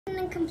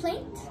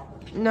complaint?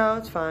 No,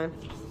 it's fine.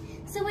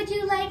 So would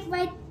you like,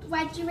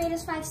 why'd you rate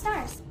us 5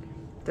 stars?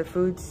 The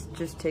food's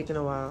just taking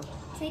a while.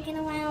 Taking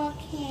a while,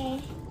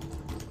 okay.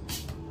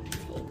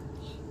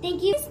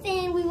 Thank you,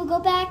 and we will go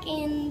back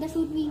and the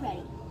food will be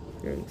ready.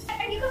 Thanks.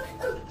 There you go.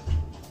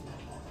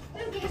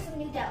 Let me get you some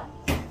new dough.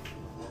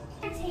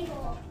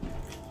 Table.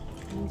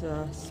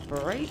 And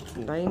Sprite,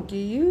 thank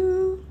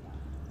you.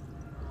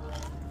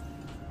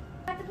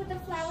 I have to put the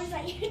flowers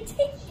at your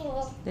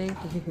table. Thank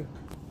you.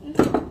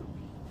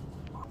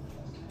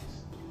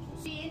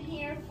 Be in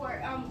here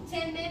for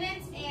 10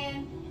 minutes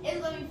and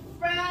it's gonna be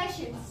fresh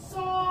and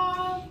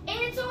soft. And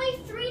it's only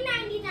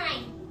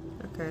 $3.99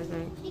 Okay,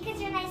 thanks. because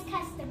you're a nice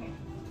customer.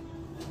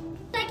 Would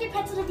you like your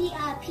pretzel to be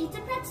a pizza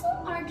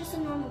pretzel or just a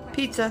normal pretzel?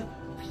 Pizza.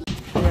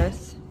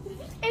 Yes.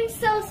 I'm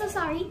so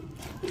sorry.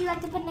 Would you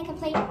like to put in a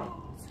complaint?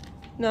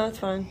 No, it's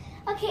fine.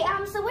 Okay,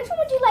 so which one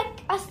would you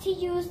like us to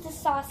use to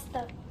sauce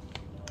the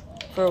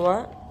For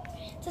what?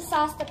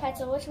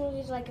 pretzel? Which one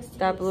would you like us to use?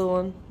 That blue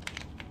one.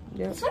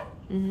 Yep. This one?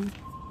 Mm-hmm.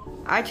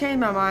 I changed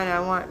my mind. I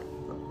want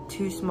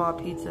 2 small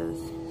pizzas.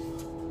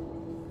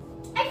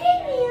 Okay,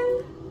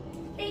 ma'am.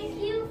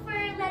 Thank you for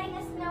letting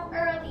us know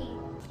early.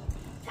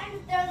 Time to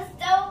throw this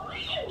dough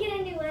and get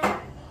a new one.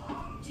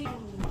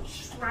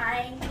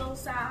 Triangle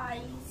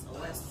size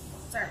or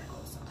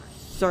circle size?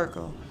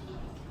 Circle.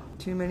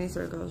 Too many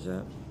circles,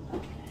 yep.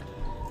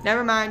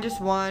 Never mind, just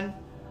one.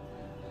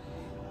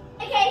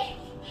 Okay.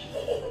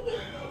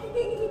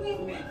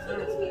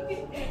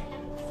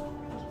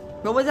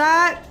 What was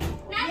that?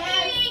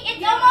 Nothing.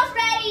 It's almost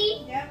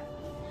ready. Yep.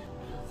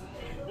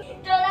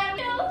 Don't let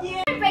me know.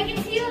 Yeah. Break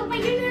it to you, but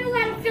you're not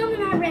allowed to film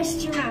in our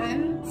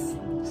restaurants.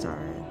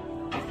 Sorry.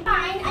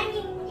 Fine. I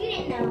mean, you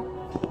didn't know.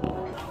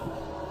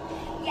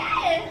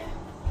 Yeah.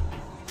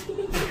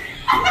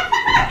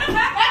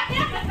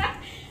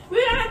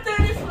 We're gonna throw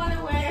this one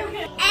away,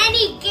 okay?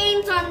 Any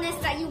games on this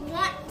that you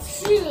want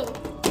to.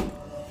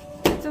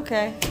 It's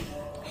okay.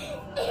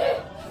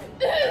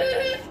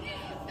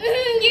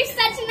 You're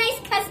such a nice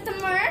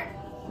customer.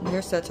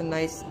 You're such a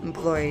nice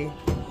employee.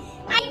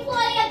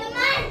 Employee of the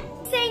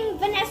month. Saying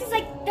Vanessa's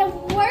like the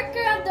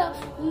worker of the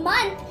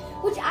month,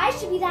 which I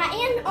should be that,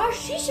 or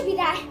she should be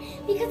that,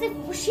 because if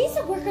she's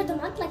the worker of the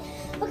month, like,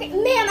 okay,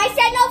 ma'am, I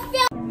said no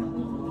film.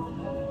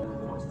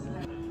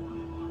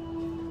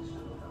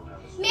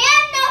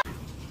 Ma'am,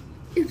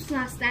 no. Oops,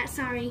 lost that.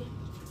 Sorry.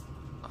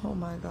 Oh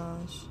my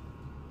gosh.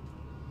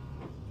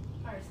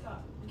 Alright,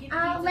 stop.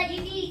 I'll let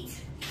you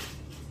eat.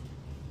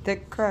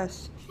 Thick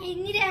crust. I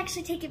need to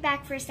actually take it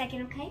back for a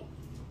second, okay?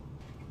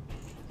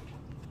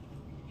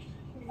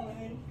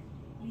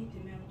 Need to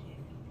melt it.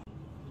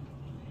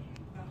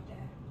 About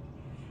that.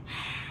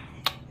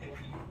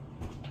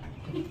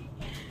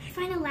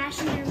 Find a lash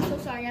in there. I'm so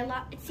sorry.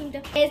 It seemed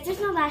to. There's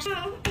no lash.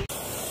 Ma'am,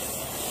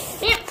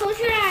 close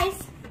your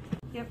eyes.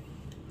 Yep.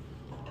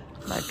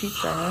 My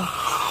pizza, huh?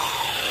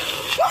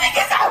 Oh my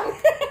God!